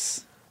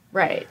trees.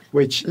 Right.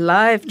 Which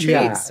live trees.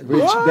 Yeah,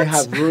 which they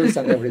have rules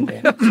and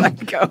everything. Oh my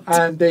God.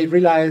 And they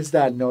realized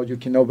that, no, you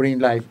cannot bring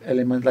live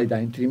elements like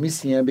that into the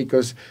museum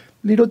because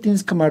little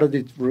things come out of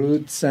the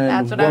roots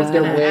and work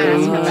their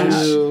way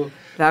to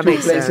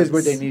places sense.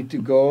 Where they need to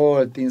go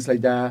or things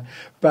like that.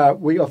 But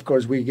we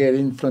get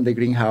in from the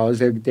greenhouse.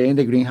 They're in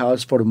the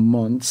greenhouse for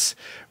months.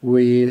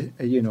 We,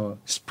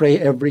 spray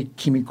every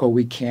chemical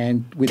we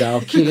can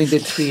without killing the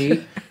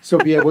tree, so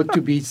be able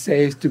to be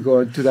safe to go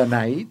into the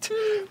night.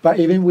 But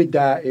even with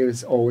that, it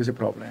was always a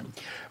problem.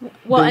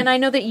 Well, and I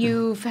know that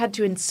you've had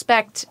to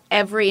inspect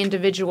every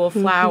individual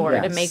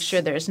flower to make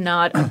sure there's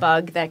not a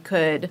bug that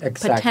could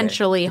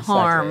potentially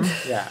harm.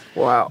 Yeah.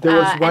 Wow. There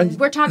was one. And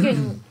we're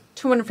talking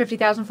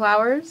 250,000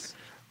 flowers?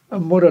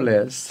 More or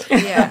less.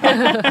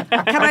 Yeah.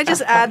 Can I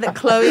just add that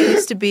Chloe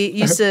used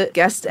to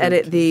guest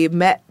edit the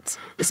Met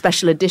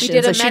special edition.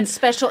 We did a Met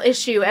special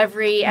issue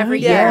every year.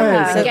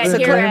 Yes.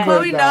 So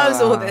Chloe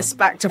knows all this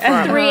back to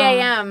front. 3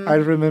 a.m. I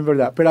remember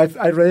that. But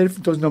I read if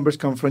those numbers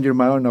come from your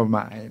mind or not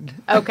mine.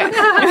 Okay.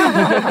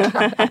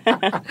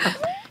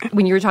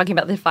 When you were talking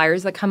about the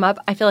fires that come up,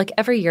 I feel like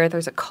every year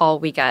there's a call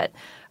we get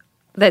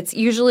that's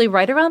usually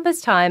right around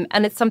this time,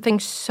 and it's something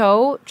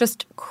so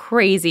just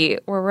crazy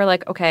where we're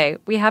like, okay,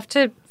 we have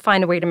to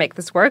find a way to make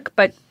this work,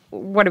 but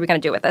what are we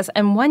going to do with this?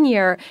 And one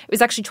year, it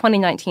was actually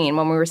 2019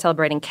 when we were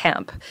celebrating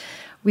camp,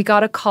 we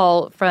got a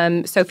call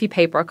from Sophie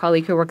Paper, a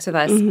colleague who works with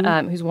us,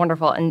 who's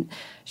wonderful, and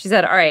she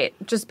said, all right,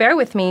 just bear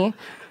with me.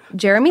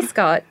 Jeremy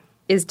Scott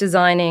is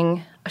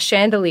designing a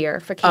chandelier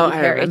for Katy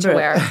Perry to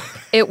wear.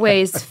 It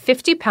weighs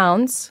 50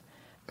 pounds.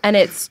 and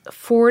it's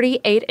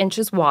 48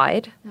 inches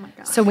wide. Oh my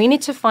God. So we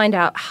need to find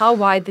out how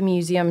wide the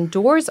museum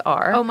doors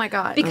are. Oh my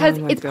God. Because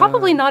it's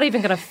probably not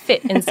even going to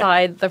fit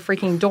inside the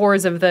freaking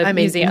doors of the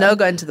museum. No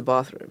going to the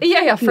bathroom.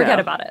 Yeah, forget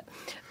about it.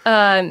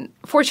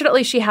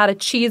 Fortunately, she had a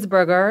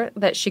cheeseburger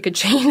that she could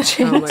change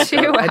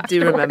into. I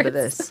do remember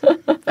this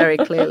very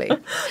clearly.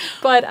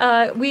 But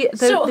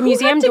the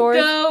museum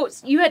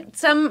doors. You had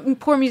some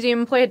poor museum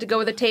employee had to go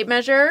with a tape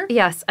measure.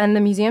 Yes, and the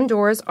museum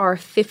doors are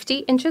 50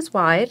 inches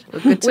wide,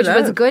 which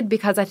was good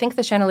because I think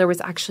the chandelier was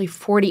actually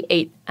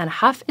 48 and a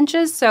half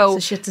inches. So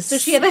she had to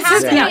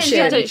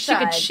she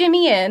could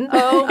shimmy in.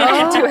 Oh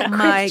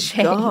my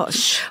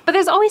gosh! But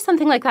there's always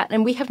something like that,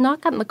 and we have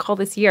not gotten the call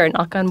this year.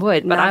 Knock on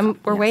wood, but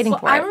we're waiting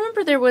for it. I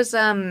remember there was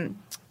a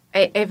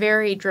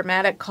very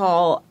dramatic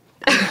call.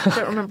 I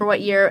don't remember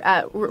what year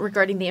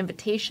regarding the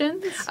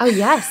invitations. Oh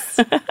yes.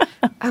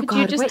 Could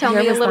you just tell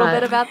me a little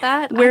bit about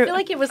that? I feel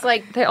like it was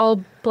like they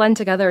all blend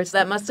together.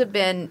 That must have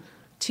been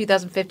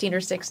 2015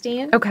 or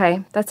 16.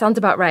 Okay, that sounds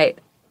about right.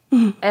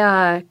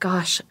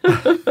 Gosh.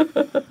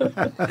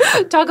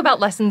 Talk about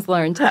lessons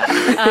learned.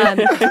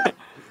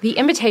 The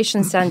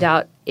invitation send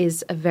out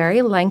is a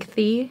very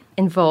lengthy,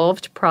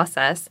 involved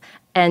process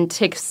and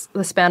takes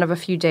the span of a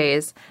few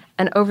days.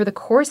 And over the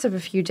course of a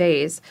few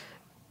days,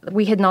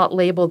 we had not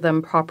labeled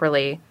them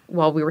properly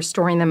while we were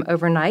storing them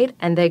overnight,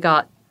 and they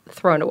got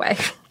thrown away.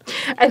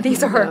 And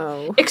these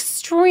are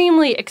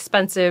extremely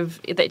expensive.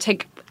 They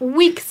take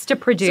weeks to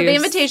produce. So the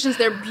invitations,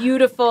 they're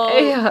beautiful,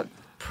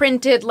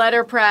 printed,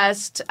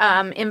 letterpressed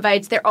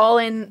invites. They're all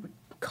in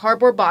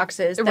cardboard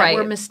boxes that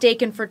were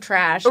mistaken for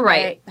trash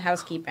by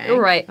housekeeping.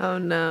 Right. Oh,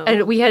 no.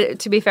 And we had,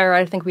 to be fair,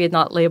 I think we had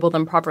not labeled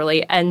them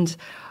properly. And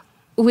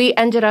we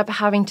ended up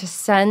having to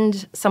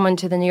send someone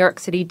to the New York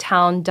City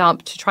town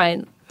dump to try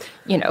and,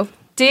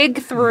 dig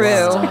through.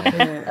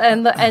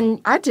 And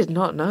I did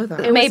not know that.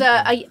 It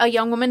was a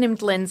young woman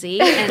named Lindsay,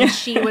 and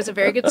she was a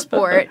very good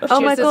sport. She my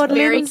was this God,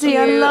 very Lindsay! Cute,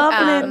 I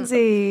love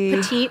Lindsay.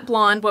 Petite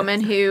blonde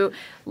woman who,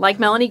 like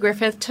Melanie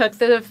Griffith, took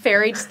the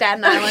ferry to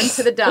Staten Island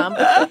to the dump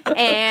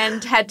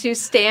and had to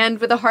stand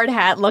with a hard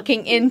hat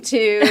looking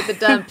into the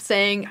dump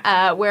saying,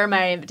 where are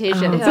my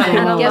invitations?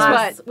 And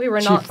guess what? We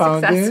were not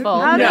successful.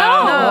 No.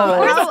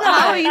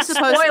 How are you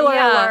supposed to? Spoiler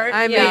alert.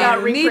 I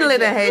mean, needle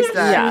in a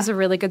haystack. She was a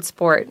really good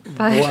sport.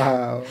 But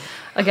Wow.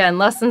 Again,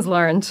 lessons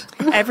learned.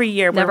 Every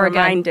year we're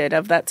reminded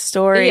of that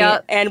story,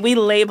 and we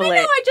label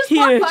it. I just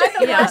walked by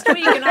them last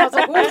week, and I was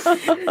like,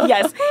 "Whoa!"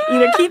 Yes,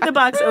 either keep the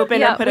box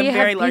open or put a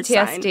very large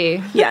PTSD.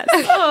 sign. Yes,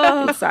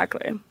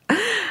 exactly.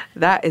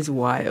 That is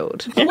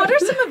wild. What are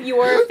some of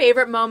your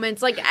favorite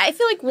moments? Like, I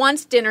feel like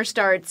once dinner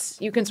starts,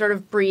 you can sort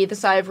of breathe a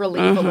sigh of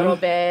relief a little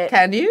bit.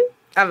 Can you?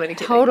 I'm only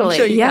kidding. Totally. I'm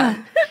sure you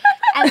can.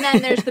 And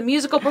then there's the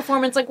musical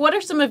performance. Like, what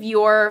are some of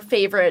your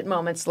favorite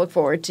moments to look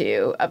forward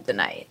to of the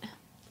night?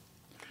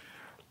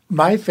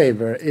 My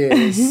favorite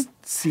is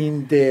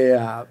seeing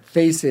the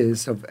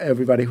faces of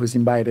everybody who's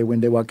invited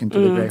when they walk into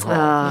the Great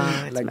Hall.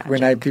 Like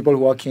when people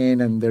walk in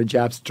and their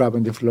jabs drop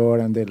on the floor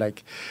and they're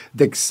like,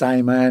 the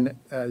excitement,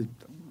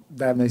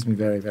 that makes me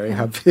very, very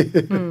happy.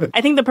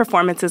 I think the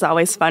performance is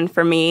always fun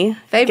for me.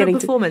 Favorite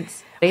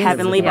performance?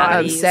 Heavenly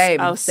Bodies. Same.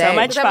 So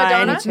much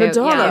fun.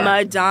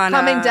 Madonna.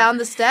 Coming down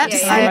the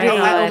steps. I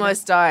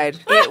almost died.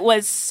 It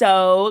was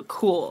so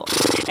cool.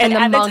 And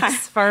the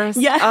monks first.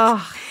 Yes.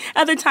 Oh.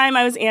 At the time,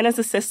 I was Anna's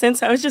assistant,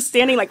 so I was just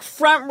standing like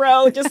front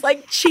row, just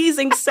like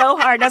cheesing so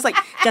hard. And I was like,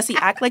 Jessie,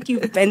 act like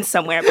you've been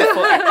somewhere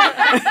before.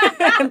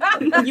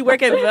 You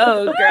work at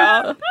Vogue,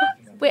 girl.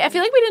 Wait, I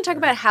feel like we didn't talk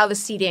about how the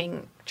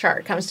seating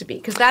chart comes to be,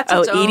 because that's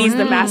its own. Edie's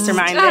the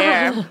mastermind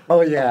there.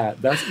 Oh, yeah,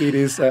 that's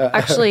Edie's.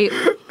 Actually,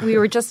 we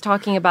were just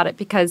talking about it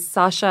because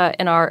Sasha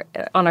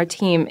on our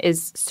team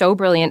is so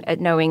brilliant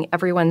at knowing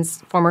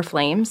everyone's former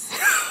flames.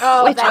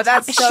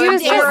 That's so She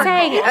was just important.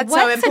 saying, That's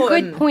what's so a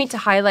good point to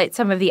highlight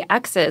some of the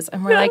exes?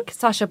 And we're like,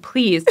 Sasha,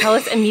 please tell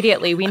us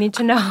immediately. We need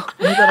to know. Oh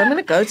my God, I'm going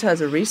to go to her as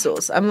a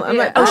resource. I'm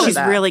like, she's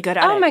really good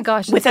at it. Oh my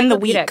gosh. Within the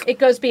week. It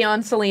goes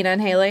beyond Selena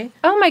and Haley.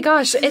 Oh my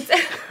gosh. It's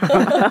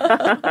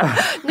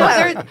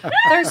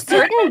there's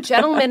certain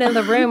gentlemen in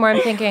the room where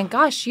I'm thinking,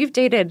 gosh, you've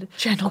dated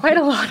quite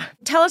a lot.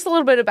 Tell us a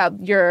little bit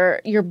about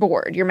your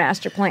board, your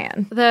master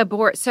plan. The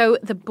board. So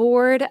the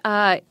board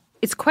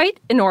is quite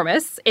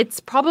enormous. It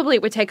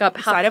would take up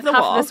half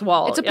of this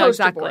wall. It's a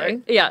poster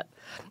board. Yeah.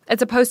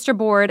 It's a poster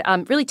board,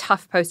 really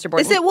tough poster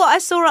board. Is it what I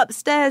saw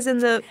upstairs in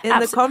the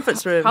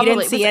conference room? You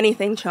didn't see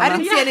anything, Choma. I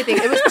didn't see anything.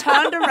 It was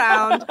turned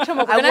around.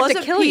 I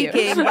wasn't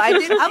peeking, but I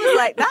was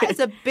like, that is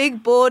a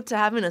big board to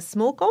have in a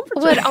small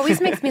conference room. Well, it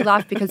always makes me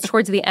laugh because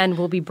towards the end,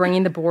 we'll be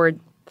bringing the board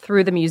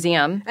through the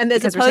museum. And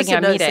there's a post-it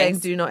note saying,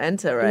 do not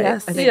enter, right?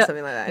 Yes. I think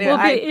something like that.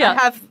 Anyway, I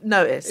have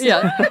noticed.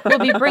 Yeah. We'll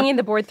be bringing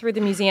the board through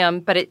the museum,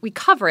 but we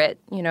cover it,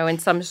 in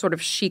some sort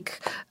of chic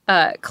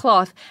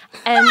cloth.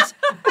 And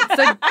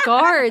the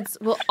guards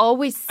will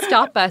always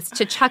stop us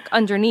to check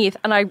underneath.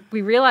 And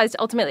we realized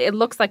ultimately it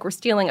looks like we're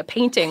stealing a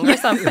painting or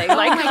something.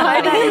 Like,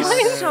 that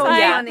is so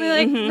funny.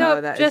 Like,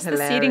 no, just the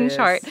seating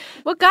chart.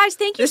 Well, guys,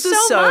 thank you This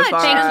is so much.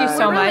 fun. Thank you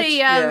so much.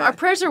 Really, our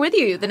prayers are with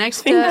you the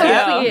next Thank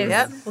you. Please.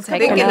 Yep. We'll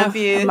take Thinking it. of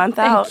you. a month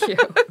out.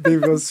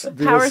 It was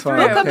Power fun. through.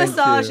 Book a Thank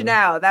massage you.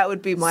 now. That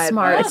would be my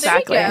Smart. advice.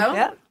 Exactly.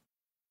 Yeah.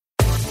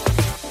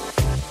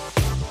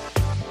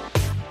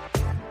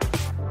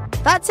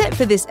 That's it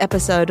for this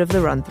episode of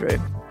The Run Through.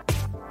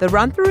 The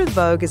Run Through with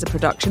Vogue is a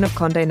production of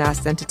Condé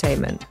Nast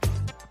Entertainment.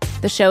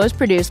 The show is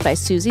produced by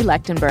Susie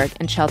Lechtenberg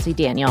and Chelsea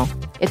Daniel.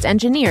 It's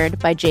engineered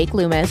by Jake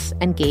Loomis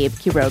and Gabe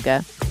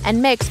Quiroga,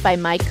 and mixed by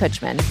Mike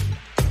Kutchman.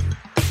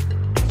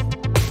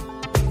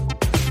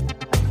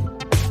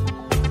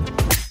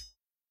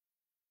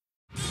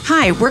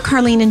 Hi, we're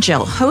Carlene and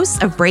Jill,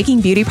 hosts of Breaking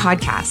Beauty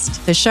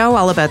Podcast, the show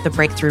all about the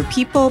breakthrough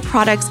people,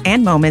 products,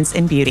 and moments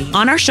in beauty.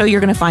 On our show,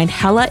 you're going to find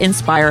hella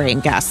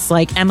inspiring guests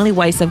like Emily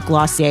Weiss of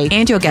Glossier.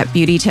 And you'll get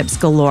beauty tips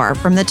galore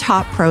from the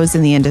top pros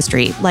in the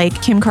industry,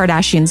 like Kim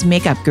Kardashian's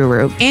makeup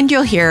guru. And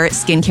you'll hear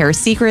skincare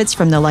secrets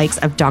from the likes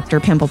of Dr.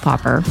 Pimple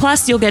Popper.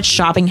 Plus, you'll get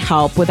shopping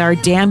help with our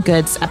Damn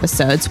Goods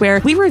episodes, where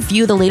we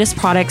review the latest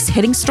products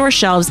hitting store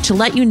shelves to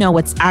let you know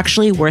what's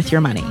actually worth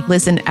your money.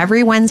 Listen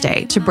every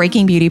Wednesday to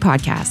Breaking Beauty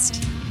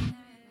Podcast.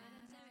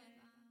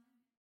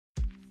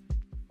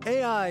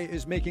 AI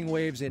is making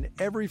waves in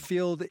every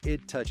field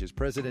it touches.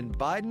 President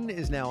Biden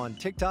is now on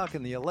TikTok,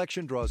 and the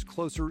election draws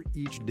closer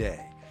each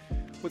day.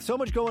 With so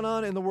much going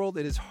on in the world,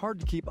 it is hard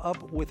to keep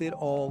up with it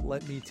all,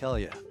 let me tell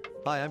you.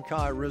 Hi, I'm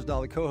Kai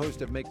Rizdal, the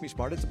co-host of Make Me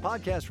Smart. It's a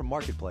podcast from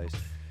Marketplace.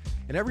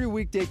 And every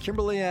weekday,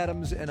 Kimberly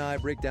Adams and I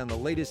break down the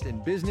latest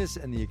in business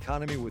and the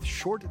economy with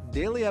short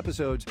daily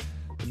episodes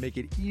to make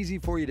it easy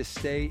for you to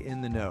stay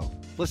in the know.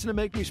 Listen to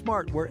Make Me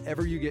Smart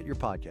wherever you get your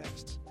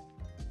podcasts.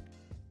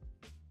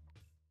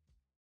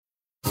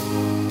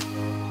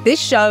 This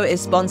show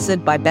is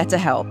sponsored by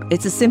BetterHelp.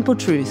 It's a simple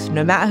truth.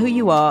 No matter who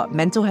you are,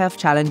 mental health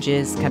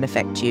challenges can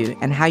affect you,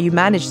 and how you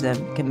manage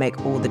them can make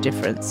all the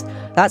difference.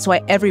 That's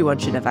why everyone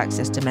should have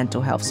access to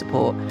mental health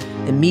support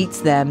that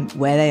meets them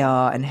where they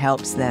are and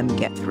helps them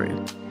get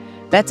through.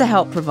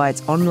 BetterHelp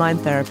provides online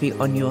therapy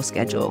on your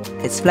schedule.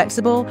 It's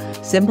flexible,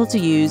 simple to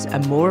use,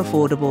 and more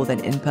affordable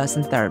than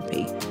in-person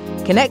therapy.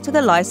 Connect with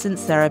a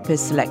licensed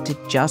therapist selected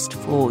just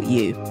for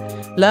you.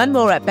 Learn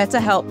more at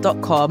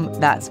betterhelp.com.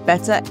 That's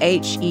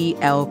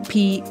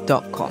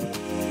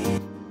betterhelp.com.